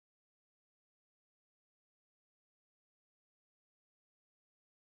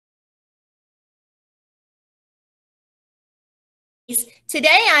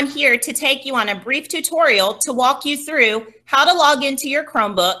Today I'm here to take you on a brief tutorial to walk you through how to log into your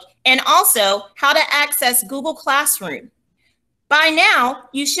Chromebook and also how to access Google Classroom. By now,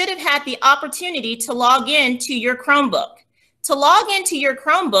 you should have had the opportunity to log in to your Chromebook. To log into your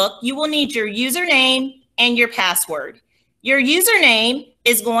Chromebook, you will need your username and your password. Your username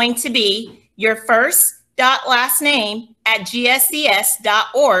is going to be your first.last name at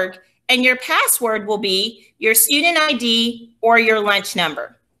gscs.org, and your password will be your student ID or your lunch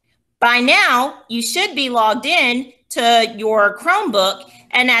number. By now, you should be logged in to your Chromebook,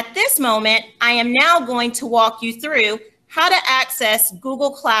 and at this moment, I am now going to walk you through how to access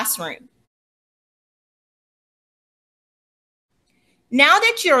Google Classroom. Now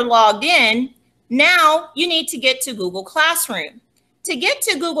that you're logged in, now you need to get to Google Classroom. To get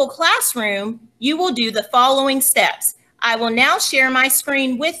to Google Classroom, you will do the following steps. I will now share my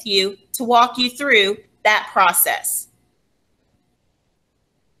screen with you to walk you through that process.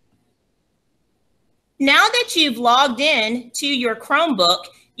 Now that you've logged in to your Chromebook,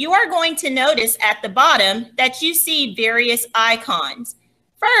 you are going to notice at the bottom that you see various icons.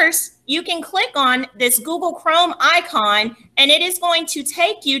 First, you can click on this Google Chrome icon, and it is going to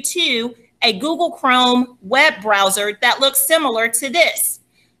take you to a Google Chrome web browser that looks similar to this.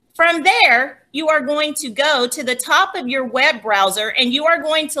 From there, you are going to go to the top of your web browser and you are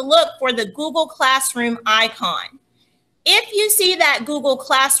going to look for the Google Classroom icon. If you see that Google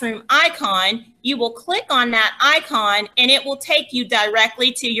Classroom icon, you will click on that icon and it will take you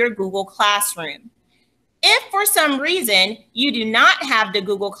directly to your Google Classroom. If for some reason you do not have the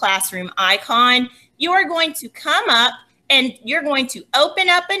Google Classroom icon, you are going to come up and you're going to open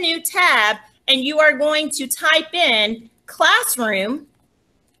up a new tab and you are going to type in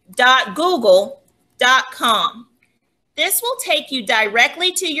classroom.google.com. This will take you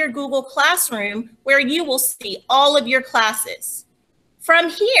directly to your Google Classroom where you will see all of your classes. From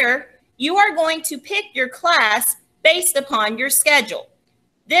here, you are going to pick your class based upon your schedule.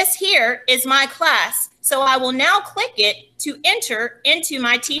 This here is my class, so I will now click it to enter into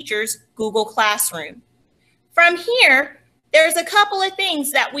my teacher's Google Classroom. From here, there's a couple of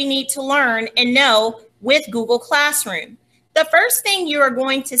things that we need to learn and know with Google Classroom. The first thing you are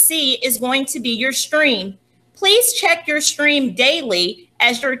going to see is going to be your stream. Please check your stream daily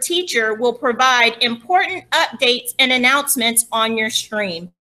as your teacher will provide important updates and announcements on your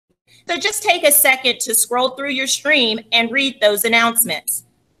stream. So just take a second to scroll through your stream and read those announcements.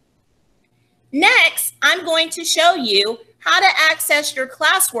 Next, I'm going to show you how to access your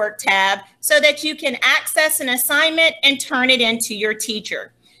classwork tab so that you can access an assignment and turn it into your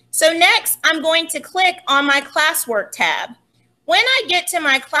teacher. So next, I'm going to click on my classwork tab. When I get to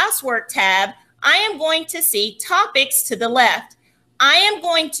my classwork tab, I am going to see topics to the left. I am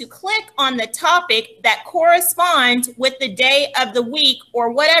going to click on the topic that corresponds with the day of the week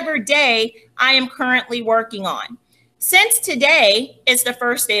or whatever day I am currently working on. Since today is the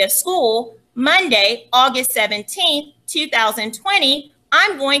first day of school, Monday, August 17th, 2020,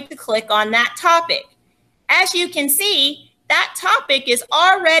 I'm going to click on that topic. As you can see, that topic is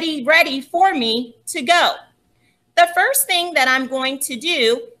already ready for me to go. The first thing that I'm going to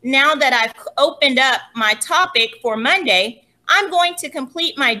do now that I've opened up my topic for Monday, I'm going to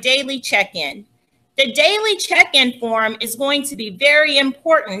complete my daily check-in. The daily check-in form is going to be very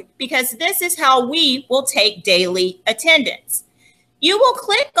important because this is how we will take daily attendance. You will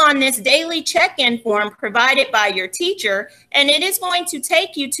click on this daily check-in form provided by your teacher, and it is going to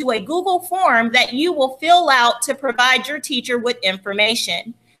take you to a Google form that you will fill out to provide your teacher with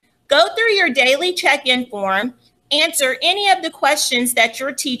information. Go through your daily check-in form, answer any of the questions that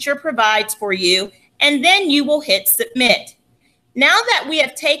your teacher provides for you, and then you will hit submit. Now that we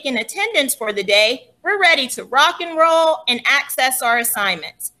have taken attendance for the day, we're ready to rock and roll and access our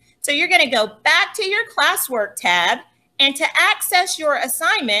assignments. So you're going to go back to your classwork tab, and to access your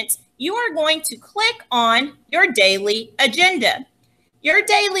assignments, you are going to click on your daily agenda. Your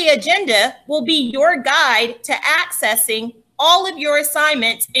daily agenda will be your guide to accessing all of your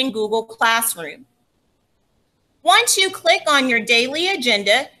assignments in Google Classroom. Once you click on your daily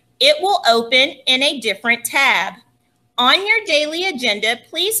agenda, it will open in a different tab. On your daily agenda,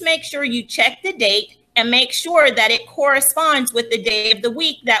 please make sure you check the date and make sure that it corresponds with the day of the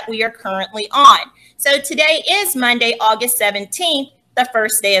week that we are currently on. So today is Monday, August 17th, the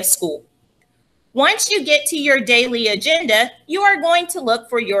first day of school. Once you get to your daily agenda, you are going to look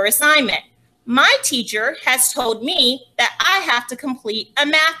for your assignment. My teacher has told me that I have to complete a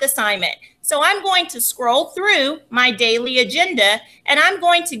math assignment. So I'm going to scroll through my daily agenda and I'm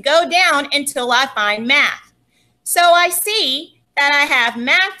going to go down until I find math. So I see that I have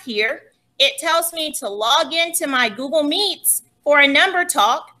math here. It tells me to log into my Google Meets for a number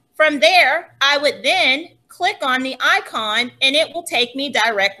talk. From there, I would then click on the icon and it will take me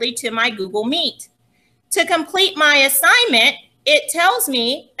directly to my Google Meet. To complete my assignment, it tells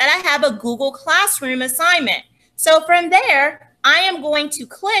me that I have a Google Classroom assignment. So from there, I am going to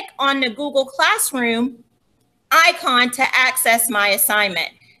click on the Google Classroom icon to access my assignment.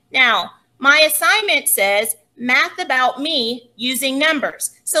 Now, my assignment says Math About Me using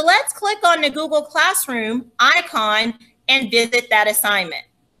numbers. So let's click on the Google Classroom icon and visit that assignment.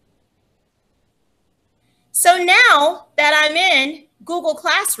 So now that I'm in Google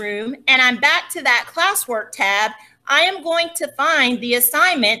Classroom and I'm back to that classwork tab, I am going to find the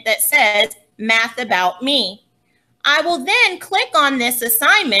assignment that says Math About Me. I will then click on this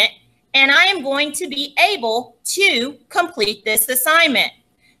assignment and I am going to be able to complete this assignment.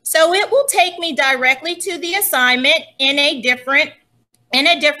 So it will take me directly to the assignment in a different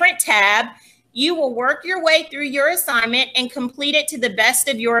tab. You will work your way through your assignment and complete it to the best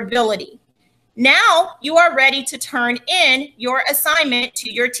of your ability. Now you are ready to turn in your assignment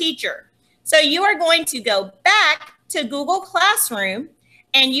to your teacher. So you are going to go back to Google Classroom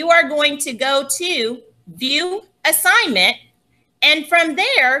and you are going to go to View Assignment. And from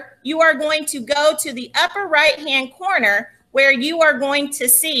there, you are going to go to the upper right-hand corner where you are going to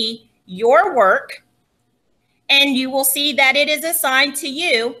see your work and you will see that it is assigned to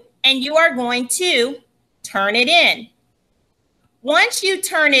you and you are going to turn it in. Once you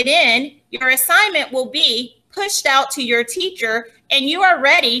turn it in, your assignment will be pushed out to your teacher and you are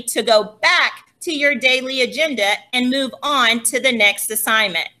ready to go back to your daily agenda and move on to the next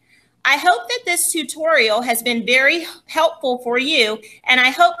assignment. I hope that this tutorial has been very helpful for you, and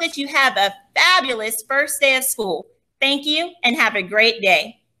I hope that you have a fabulous first day of school. Thank you and have a great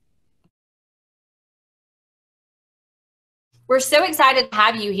day. We're so excited to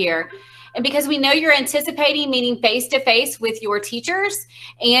have you here. And because we know you're anticipating meeting face-to-face with your teachers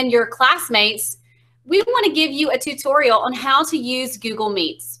and your classmates, we want to give you a tutorial on how to use Google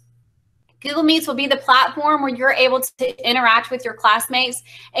Meets. Google Meets will be the platform where you're able to interact with your classmates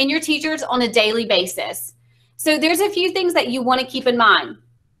and your teachers on a daily basis. So there's a few things that you want to keep in mind.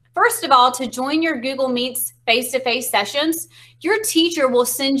 First of all, to join your Google Meets face-to-face sessions, your teacher will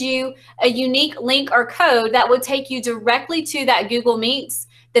send you a unique link or code that will take you directly to that Google Meets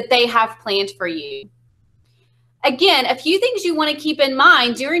that they have planned for you. Again, a few things you want to keep in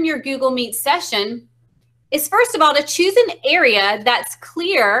mind during your Google Meet session is, first of all, to choose an area that's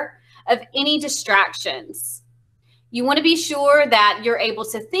clear of any distractions. You want to be sure that you're able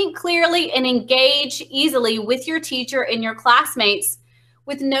to think clearly and engage easily with your teacher and your classmates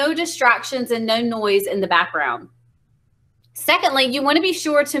with no distractions and no noise in the background. Secondly, you want to be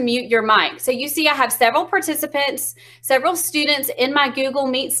sure to mute your mic. So you see I have several participants, several students in my Google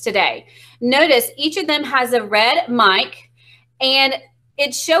Meets today. Notice each of them has a red mic and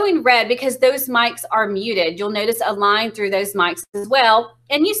it's showing red because those mics are muted. You'll notice a line through those mics as well.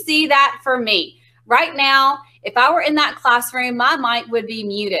 And you see that for me. Right now, if I were in that classroom, my mic would be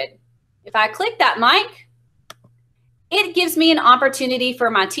muted. If I click that mic, it gives me an opportunity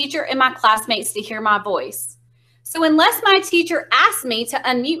for my teacher and my classmates to hear my voice. So unless my teacher asks me to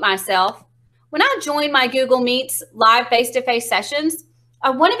unmute myself, when I join my Google Meets live face-to-face sessions,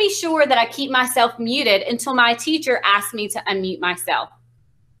 I want to be sure that I keep myself muted until my teacher asks me to unmute myself.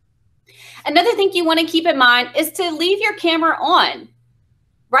 Another thing you want to keep in mind is to leave your camera on.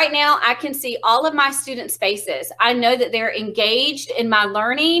 Right now, I can see all of my students' faces. I know that they're engaged in my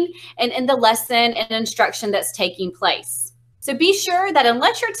learning and in the lesson and instruction that's taking place. So be sure that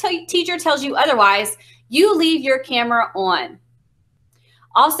unless your teacher tells you otherwise, you leave your camera on.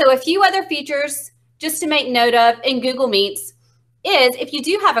 Also, a few other features just to make note of in Google Meets is if you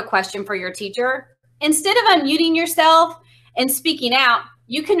do have a question for your teacher, instead of unmuting yourself and speaking out,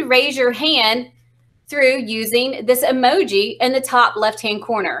 you can raise your hand through using this emoji in the top left-hand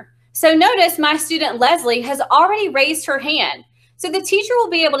corner. So notice my student Leslie has already raised her hand. So the teacher will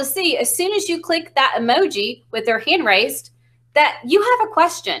be able to see as soon as you click that emoji with their hand raised that you have a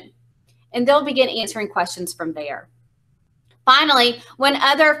question, and they'll begin answering questions from there. Finally, one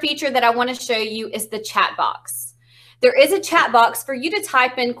other feature that I want to show you is the chat box. There is a chat box for you to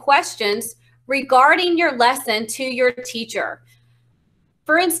type in questions regarding your lesson to your teacher.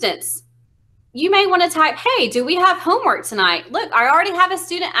 For instance, you may want to type, hey, do we have homework tonight? Look, I already have a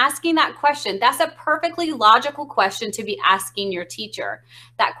student asking that question. That's a perfectly logical question to be asking your teacher.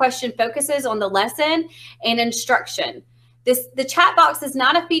 That question focuses on the lesson and instruction. The chat box is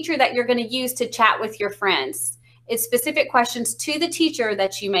not a feature that you're going to use to chat with your friends. It's specific questions to the teacher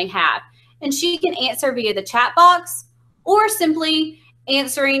that you may have. And she can answer via the chat box or simply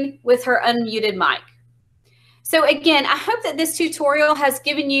answering with her unmuted mic. So again, I hope that this tutorial has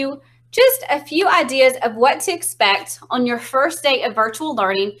given you just a few ideas of what to expect on your first day of virtual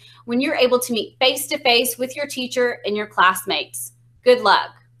learning when you're able to meet face-to-face with your teacher and your classmates. Good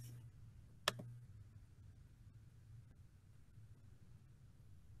luck.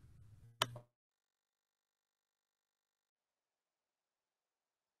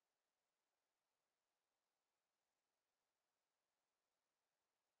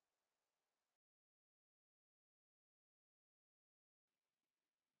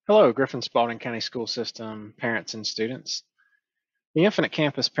 Hello, Griffin-Spalding County School System parents and students. The Infinite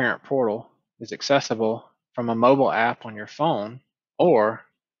Campus Parent Portal is accessible from a mobile app on your phone or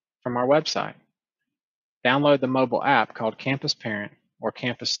from our website. Download the mobile app called Campus Parent or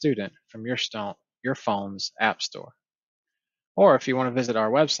Campus Student from your phone's App Store. Or if you want to visit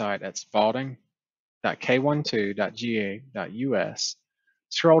our website at spalding.k12.ga.us,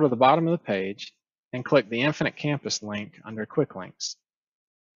 scroll to the bottom of the page and click the Infinite Campus link under Quick Links.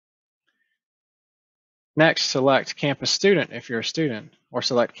 Next, select Campus Student if you're a student, or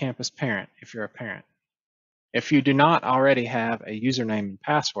select Campus Parent if you're a parent. If you do not already have a username and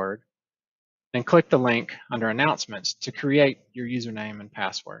password, then click the link under Announcements to create your username and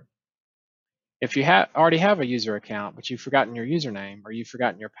password. If you already have a user account, but you've forgotten your username or you've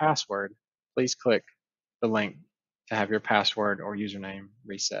forgotten your password, please click the link to have your password or username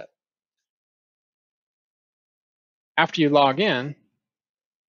reset. After you log in,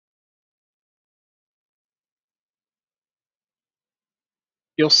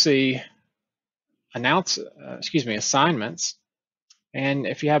 you'll see assignments. And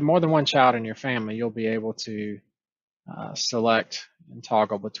if you have more than one child in your family, you'll be able to select and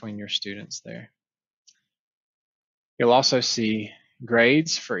toggle between your students there. You'll also see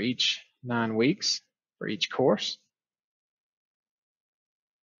grades for each 9 weeks for each course.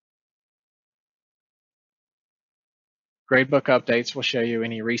 Gradebook updates will show you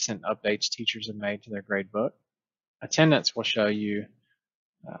any recent updates teachers have made to their gradebook. Attendance will show you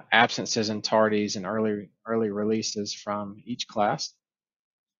absences and tardies and early releases from each class.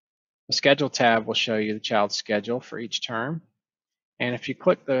 The Schedule tab will show you the child's schedule for each term. And if you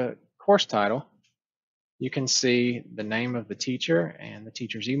click the course title, you can see the name of the teacher and the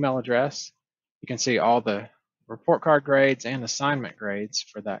teacher's email address. You can see all the report card grades and assignment grades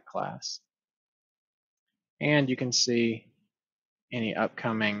for that class. And you can see any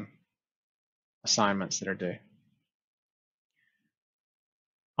upcoming assignments that are due.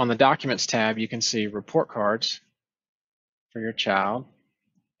 On the Documents tab, you can see report cards for your child.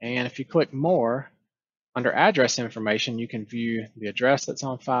 And if you click More, under Address Information, you can view the address that's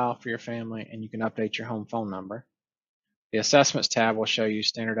on file for your family, and you can update your home phone number. The Assessments tab will show you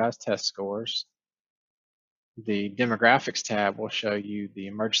standardized test scores. The Demographics tab will show you the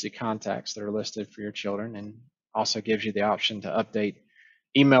emergency contacts that are listed for your children, and also gives you the option to update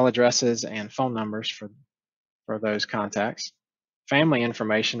email addresses and phone numbers for those contacts. Family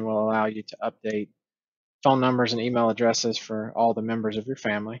Information will allow you to update phone numbers and email addresses for all the members of your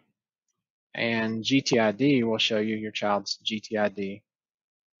family. And GTID will show you your child's GTID.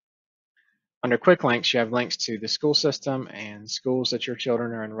 Under Quick Links, you have links to the school system and schools that your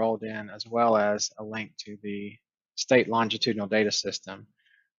children are enrolled in, as well as a link to the State Longitudinal Data System,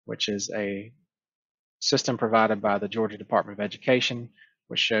 which is a system provided by the Georgia Department of Education,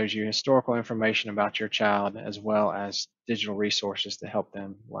 which shows you historical information about your child, as well as digital resources to help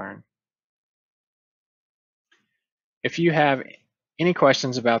them learn. If you have any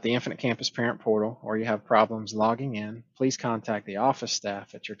questions about the Infinite Campus Parent Portal, or you have problems logging in, please contact the office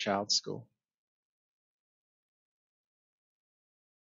staff at your child's school.